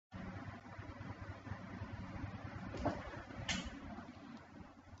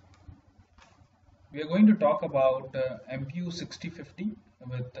We are going to talk about MPU 6050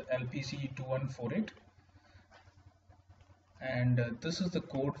 with LPC2148, and this is the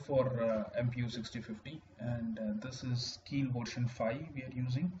code for MPU 6050, and this is Keel version 5 we are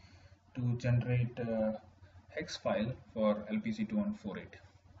using to generate hex file for LPC2148.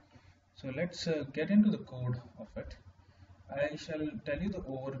 So let's get into the code of it. I shall tell you the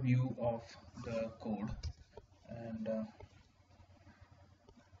overview of the code, and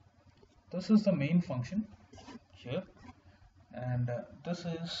this is the main function here, and this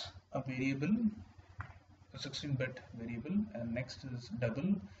is a variable, a 16-bit variable, and next is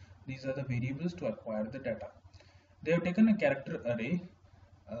double. These are the variables to acquire the data. They have taken a character array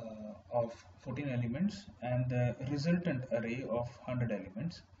of 14 elements and the resultant array of 100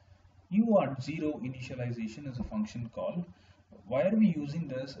 elements. UART0 initialization is a function call. Why are we using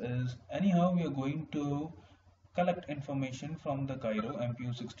this is, anyhow we are going to collect information from the gyro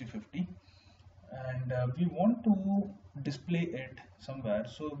MPU 6050, and we want to display it somewhere,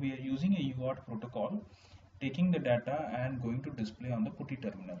 so we are using a UART protocol, taking the data and going to display on the PuTTY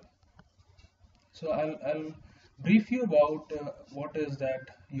terminal. So I'll brief you about what is that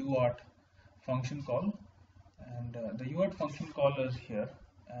UART function call, and the UART function call is here,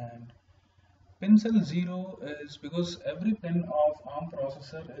 and pin cell 0 is because every pin of ARM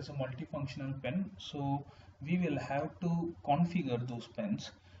processor is a multifunctional pin, so we will have to configure those pins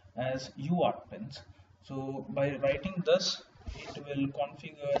as UART pins. So by writing this, it will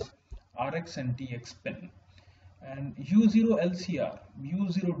configure RX and TX pin. And U0 LCR,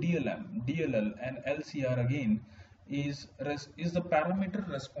 U0 DLM, DLL and LCR again is the parameter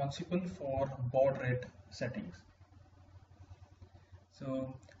responsible for baud rate settings.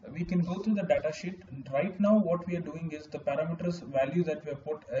 So we can go through the data sheet. Right now what we are doing is the parameters value that we have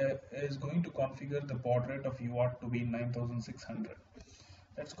put is going to configure the baud rate of UART to be 9600.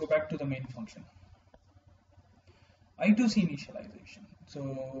 Let's go back to the main function. I2C initialization.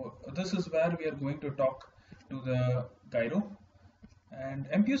 So this is where we are going to talk to the gyro, and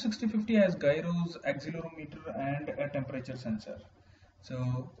MPU 6050 has gyros, accelerometer and a temperature sensor.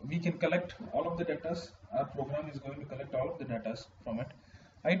 So we can collect all of the data. Our program is going to collect all of the data from it.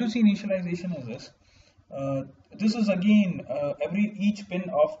 I2C initialization is this. This is again each pin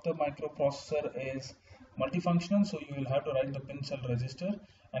of the microprocessor is multifunctional, so you will have to write the pin cell register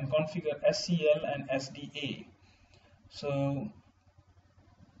and configure SCL and SDA. So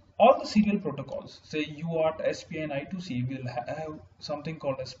all the serial protocols, say UART, SPI and I2C, will have something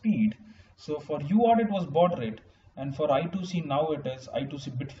called a speed. So for UART it was baud rate, and for I2C now it is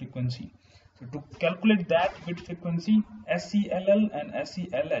I2C bit frequency. So to calculate that bit frequency, SCLL and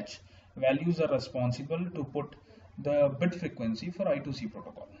SCLH values are responsible to put the bit frequency for I2C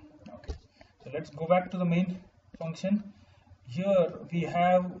protocol. Okay, so let's go back to the main function. Here we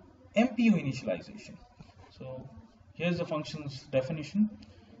have MPU initialization. So here's the function's definition.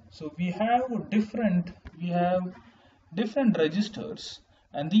 So we have different registers,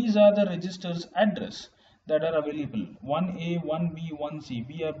 and these are the registers address that are available, 1A, 1B, 1C.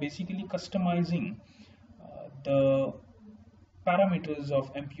 We are basically customizing the parameters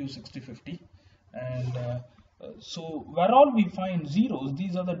of MPU 6050, and so where all we find zeros,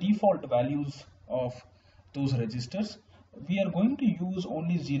 these are the default values of those registers. We are going to use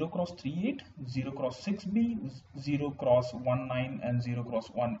only 0x38, 0x6B, 0x19 and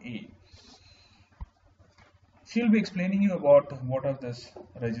 0x1A. She'll be explaining you about what are these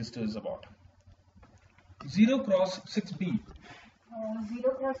registers about. 0x6B.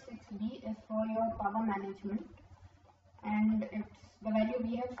 0x6B is for your power management, and the value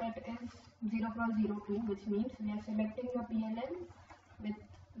we have set is 0x02, which means we are selecting your PLL with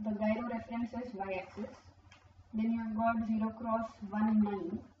the gyro reference as y-axis. Then you have got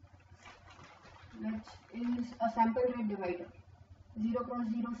 0x19, which is a sample rate divider.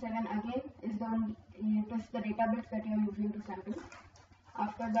 0x07 again is the data bits that you are using to sample.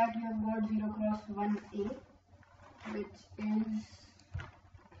 After that you have got 0x1A, which is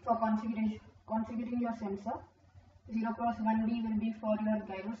for configuring your sensor. 0x1B will be for your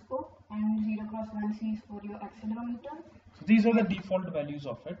gyroscope, and 0x1C is for your accelerometer. So these are the default values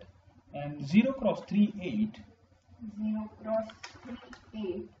of it. And 0x38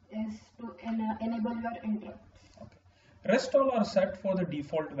 is to enable your interrupts. Okay. Rest all are set for the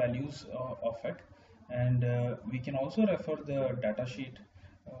default values of it, and we can also refer the data sheet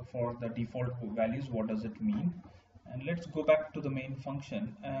for the default values. What does it mean? And let's go back to the main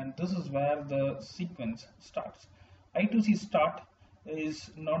function, and this is where the sequence starts. I2C start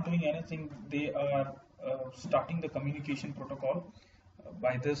is not doing anything. They are starting the communication protocol.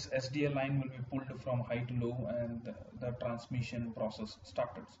 By this, SDL line will be pulled from high to low, and the transmission process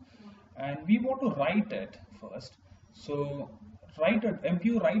started. And we want to write it first. So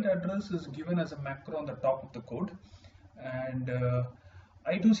MPU write address is given as a macro on the top of the code, and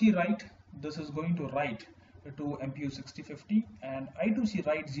I2C write, this is going to write to MPU 6050, and I2C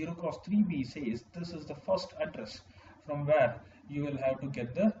write 0x3b says this is the first address from where you will have to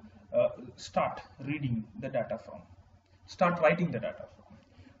get the start reading the data from, start writing the data from.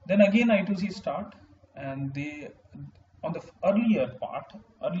 Then again I2C start, and they on the earlier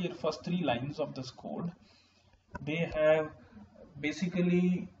first 3 lines of this code, they have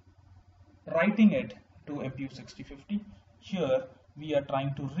basically writing it to MPU 6050. Here we are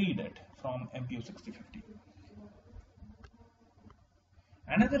trying to read it from MPU 6050.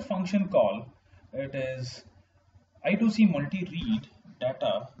 Another function call, it is I2C multi-read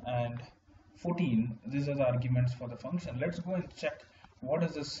data and 14. These are the arguments for the function. Let's go and check what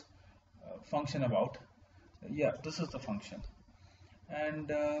is this function about. Yeah, this is the function.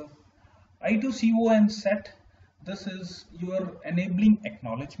 And I2CO and set, this is your enabling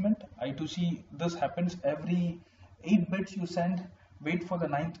acknowledgement. I2C, this happens every 8 bits you send, wait for the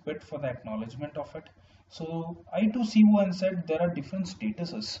 9th bit for the acknowledgement of it. So I2CO and set, there are different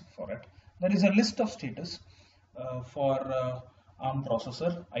statuses for it. There is a list of status for ARM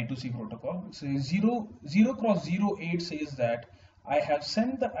processor I2C protocol. So 0x08 says that I have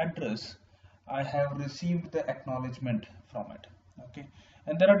sent the address, I have received the acknowledgement from it. Okay,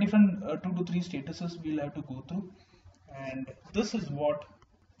 and there are different 2 to 3 statuses we'll have to go through. And this is what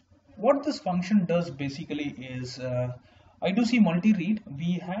this function does basically is I2C multi-read.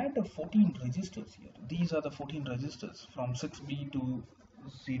 We had 14 registers here. These are the 14 registers from 6B to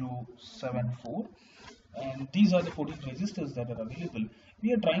 074, and these are the 14 registers that are available.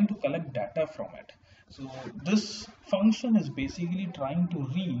 We are trying to collect data from it. So this function is basically trying to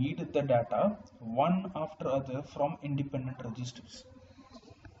read the data one after other from independent registers.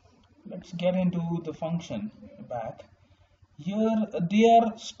 Let's get into the function back. Here they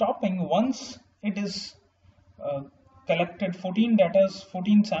are stopping once it is collected. 14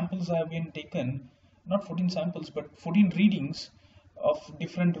 samples have been taken, not 14 samples but 14 readings of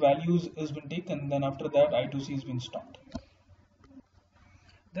different values has been taken. Then after that I2C has been stopped.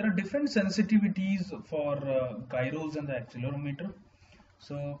 There are different sensitivities for gyros and the accelerometer.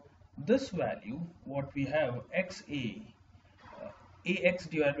 So this value, what we have, XA, AX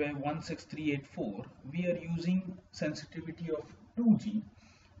divided by 16384, we are using sensitivity of 2G.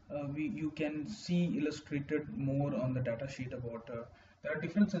 You can see illustrated more on the data sheet about there are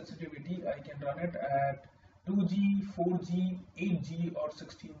different sensitivity. I can run it at 2G, 4G, 8G or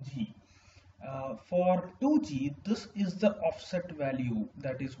 16G. For 2G, this is the offset value,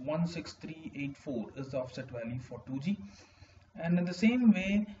 that is 16384 is the offset value for 2G. And in the same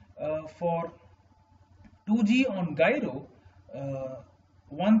way, for 2G on gyro,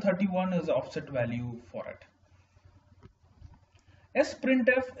 131 is the offset value for it.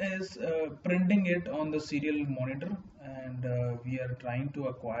 sprintf is printing it on the serial monitor, and we are trying to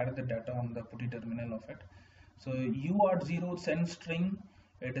acquire the data on the PuTTY terminal of it. So UART0 send string,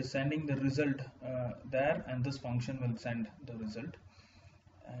 it is sending the result there, and this function will send the result.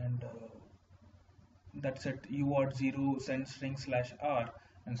 And that's it. UART0 send string /r,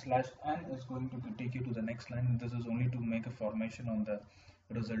 and /n is going to take you to the next line. This is only to make a formation on the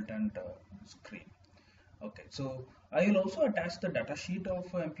resultant screen. Okay, so I will also attach the data sheet of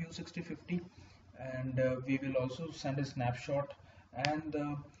MPU 6050, and we will also send a snapshot and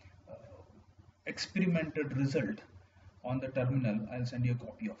the experimented result on the terminal. I'll send you a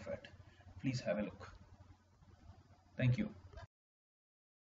copy of it. Please have a look. Thank you.